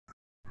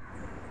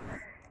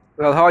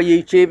Well, hi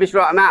YouTubers,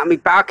 right, I'm out on my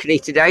balcony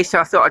today, so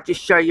I thought I'd just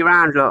show you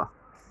around, look.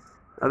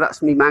 Oh,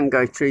 that's my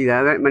mango tree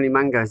there, there ain't many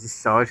mangoes this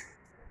side.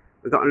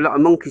 We've got a lot of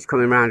monkeys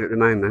coming around at the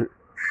moment.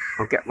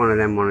 I'll get one of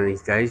them one of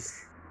these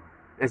days.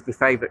 There's my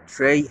favourite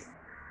tree,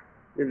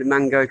 the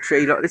mango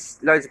tree. Look,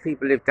 loads of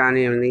people live down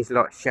here in these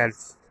like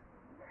sheds.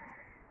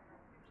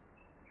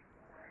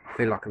 I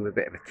feel like I'm a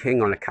bit of a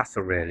king on a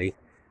castle really,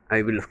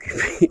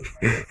 overlooking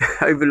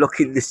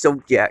overlooking the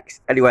subjects.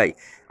 Anyway,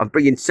 I'm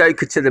bringing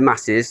soca to the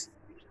masses.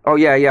 Oh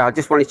yeah, I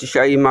just wanted to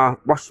show you my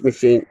washing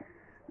machine,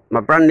 my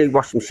brand new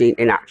washing machine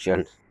in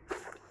action.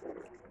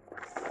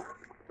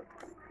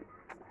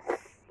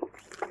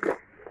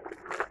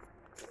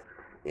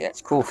 Yeah,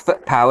 it's called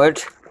foot powered.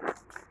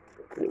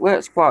 It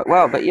works quite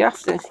well, but you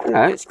have to,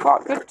 it's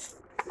quite good.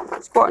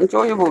 It's quite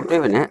enjoyable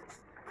doing it.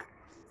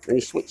 And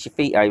you switch your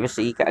feet over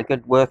so you get a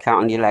good workout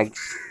on your legs.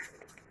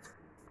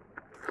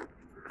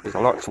 Because I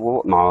like to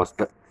walk miles,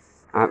 but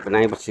I haven't been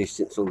able to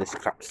since all this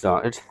crap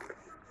started.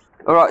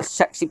 Alright,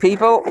 sexy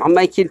people, I'm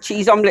making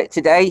cheese omelette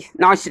today.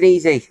 Nice and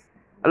easy.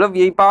 I love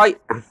you, bye.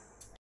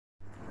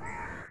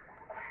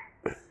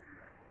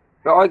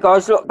 Right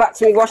guys, look, back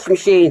to my washing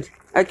machine.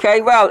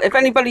 Okay, well, if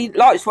anybody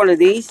likes one of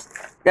these,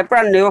 they're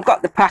brand new, I've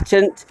got the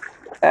patent.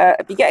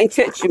 If you get in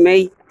touch with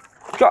me,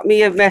 drop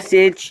me a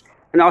message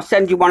and I'll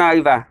send you one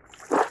over.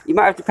 You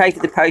might have to pay for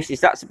the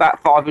postage, that's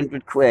about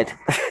 500 quid.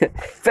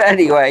 But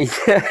anyway,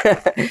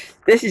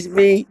 this is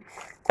me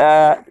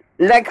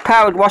leg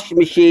powered washing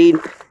machine.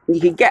 You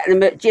can get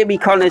them at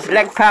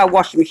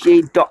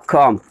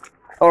jimconnor59.com.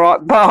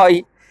 Alright,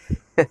 bye.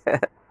 Right,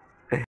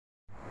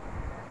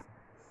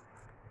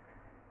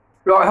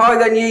 hi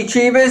then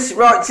YouTubers.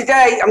 Right,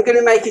 today I'm going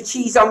to make a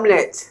cheese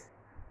omelette.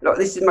 Look,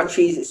 this is my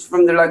cheese. It's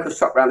from the local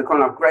shop round the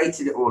corner. I've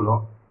grated it all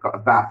up. Got a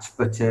batch,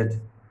 buttered,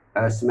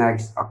 some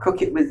eggs. I'll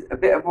cook it with a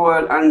bit of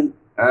oil and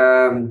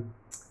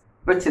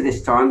butter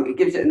this time. It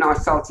gives it a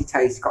nice salty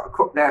taste. Got a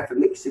cup there for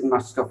mixing my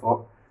stuff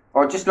up.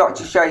 I'd just like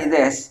to show you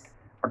this.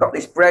 I got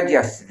this bread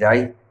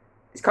yesterday.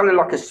 It's kind of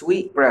like a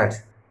sweet bread.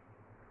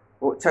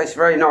 Well, it tastes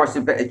very nice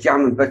with a bit of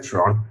jam and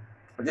butter on.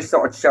 I just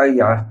thought I'd show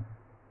you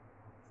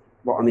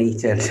what I'm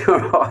eating.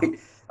 Alright.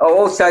 Oh,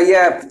 also,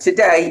 yeah, for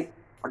today,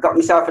 I got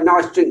myself a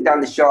nice drink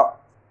down the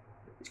shop.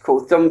 It's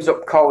called Thumbs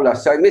Up Cola.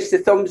 So,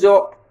 Mr. Thumbs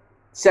Up,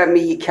 send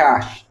me your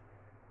cash.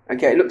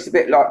 Okay, it looks a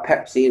bit like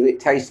Pepsi and it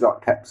tastes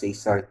like Pepsi.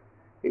 So,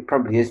 it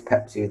probably is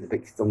Pepsi with a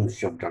big thumb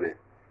shoved on it.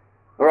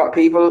 Alright,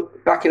 people,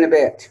 back in a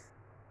bit.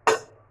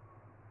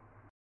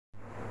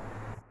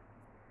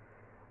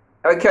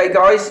 Okay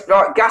guys,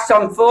 right, gas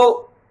on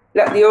full,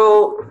 let the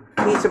oil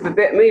heat up a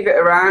bit, move it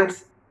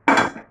around,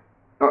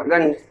 right,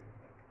 then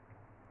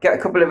get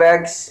a couple of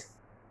eggs,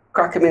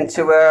 crack them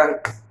into a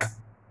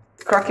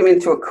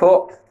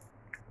cup,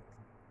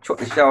 chuck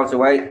the shells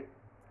away,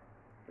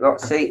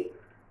 let's see,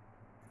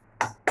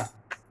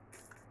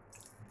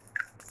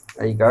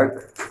 there you go.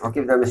 I'll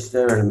give them a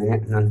stir in a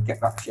minute and then get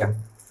back to you.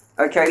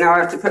 Okay, now I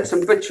have to put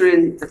some butter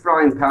in the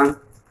frying pan.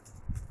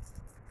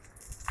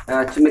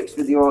 To mix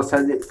with the oil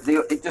so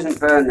that it doesn't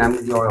burn them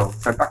with the oil.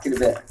 So back in a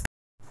bit.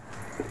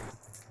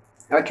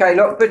 Okay,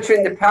 look, butter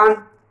in the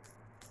pan.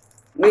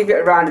 Move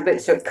it around a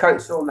bit so it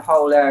coats all the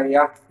whole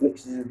area.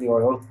 Mixes with the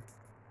oil.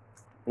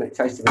 And it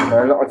tastes a bit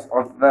better. Look,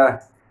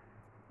 I've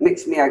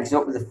mixed my eggs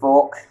up with a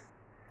fork.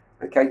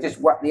 Okay, just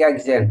whack the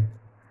eggs in.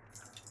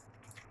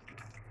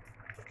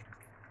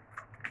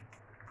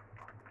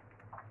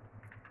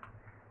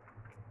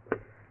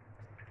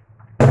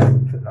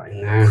 Put that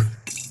in there.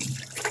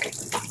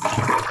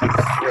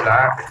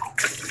 That.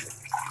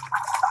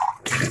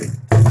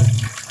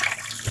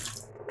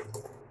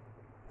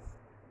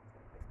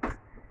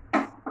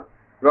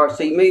 Right,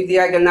 so you move the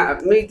egg and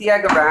that, move the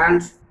egg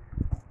around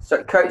so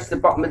it coats the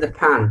bottom of the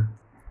pan.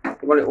 You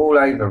want it all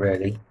over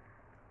really.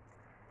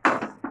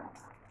 And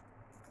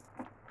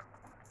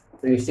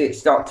you see it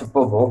start to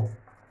bubble.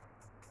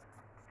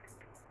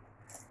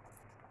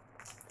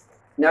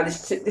 Now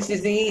this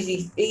is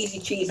the easy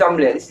cheese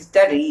omelette. This is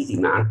dead easy,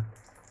 man.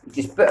 You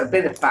just put a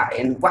bit of fat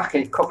in, whack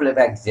a couple of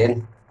eggs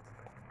in,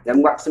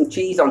 then whack some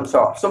cheese on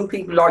top. Some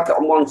people like it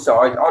on one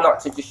side. I like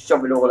to just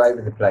shove it all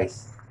over the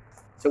place.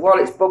 So while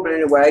it's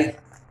bubbling away,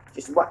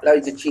 just whack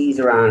loads of cheese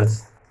around.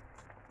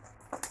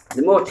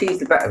 The more cheese,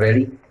 the better,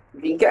 really.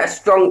 If you can get a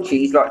strong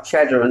cheese like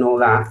cheddar and all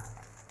that,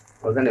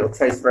 well, then it'll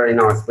taste very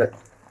nice. But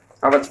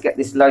I've had to get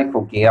this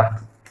local gear.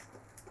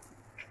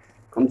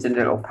 Comes in a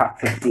little pack,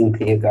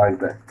 15p a go,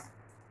 but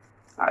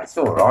it's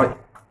all right.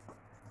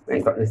 We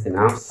ain't got nothing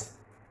else.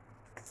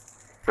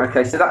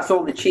 Okay, so that's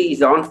all the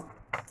cheese on.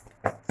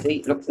 See,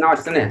 it looks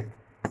nice, doesn't it?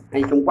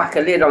 And you can whack a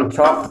lid on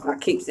top. That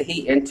keeps the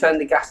heat in. Turn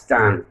the gas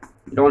down.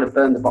 You don't want to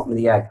burn the bottom of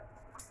the egg.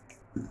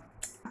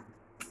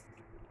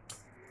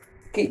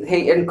 Keep the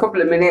heat in a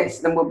couple of minutes,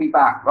 then we'll be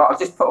back. Right, I'll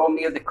just put all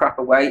the other crap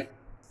away,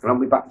 and I'll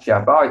be back to you.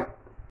 Bye.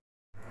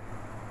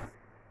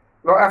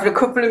 Right, after a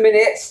couple of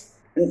minutes,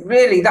 and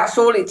really, that's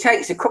all it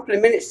takes. A couple of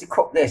minutes to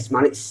cook this,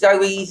 man. It's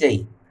so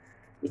easy.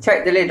 You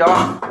take the lid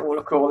off. Oh,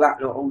 look at all that.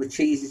 Look, all the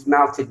cheese is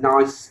melted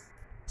nice.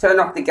 Turn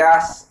off the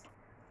gas,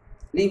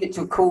 leave it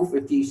to cool for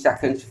a few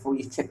seconds before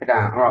you tip it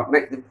out. Alright,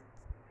 make the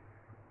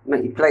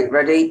Make your plate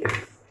ready.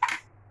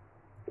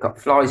 Got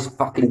flies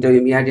fucking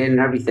doing me head in and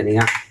everything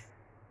here.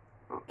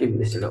 I'll give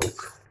this a little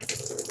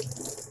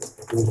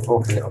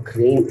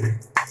clean.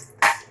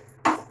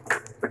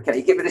 Okay,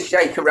 you give it a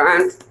shake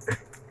around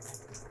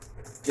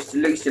just to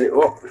loosen it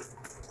up.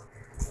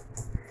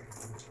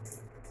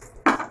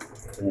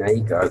 And there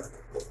you go.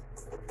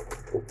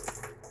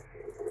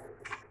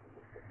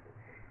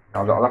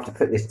 I'll have to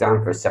put this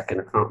down for a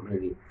second. I can't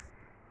really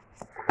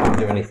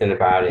do anything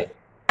about it.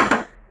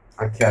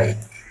 Okay.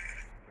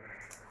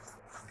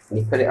 And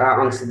you put it out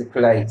onto the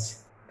plate.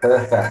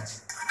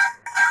 Perfect.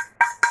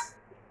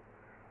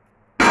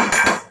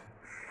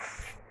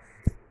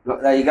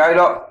 Look, there you go,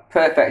 look.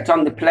 Perfect.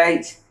 On the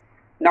plate.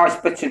 Nice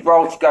buttered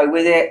roll to go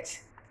with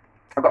it.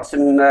 I've got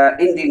some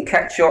Indian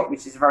ketchup,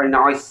 which is very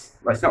nice.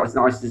 Well, it's not as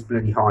nice as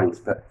bloody Heinz,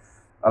 but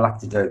I'll have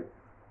to do.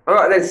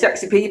 Alright then,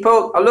 sexy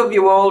people. I love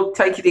you all.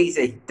 Take it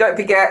easy. Don't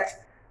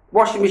forget,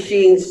 washing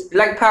machines,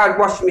 leg-powered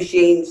washing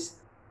machines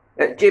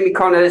at Jimmy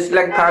Connor's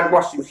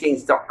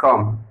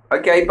legpoweredwashingmachines.com.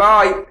 Okay,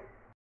 bye.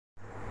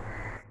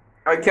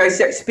 Okay,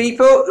 sexy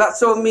people.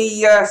 That's all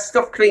me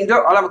stuff cleaned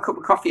up. I'll have a cup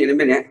of coffee in a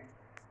minute.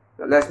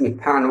 But there's my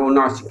pan all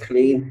nice and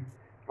clean.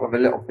 I'll have a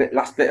little bit,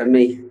 last bit of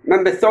me.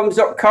 Remember, thumbs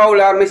up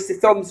cola, Mr.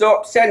 Thumbs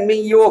Up. Send me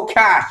your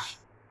cash.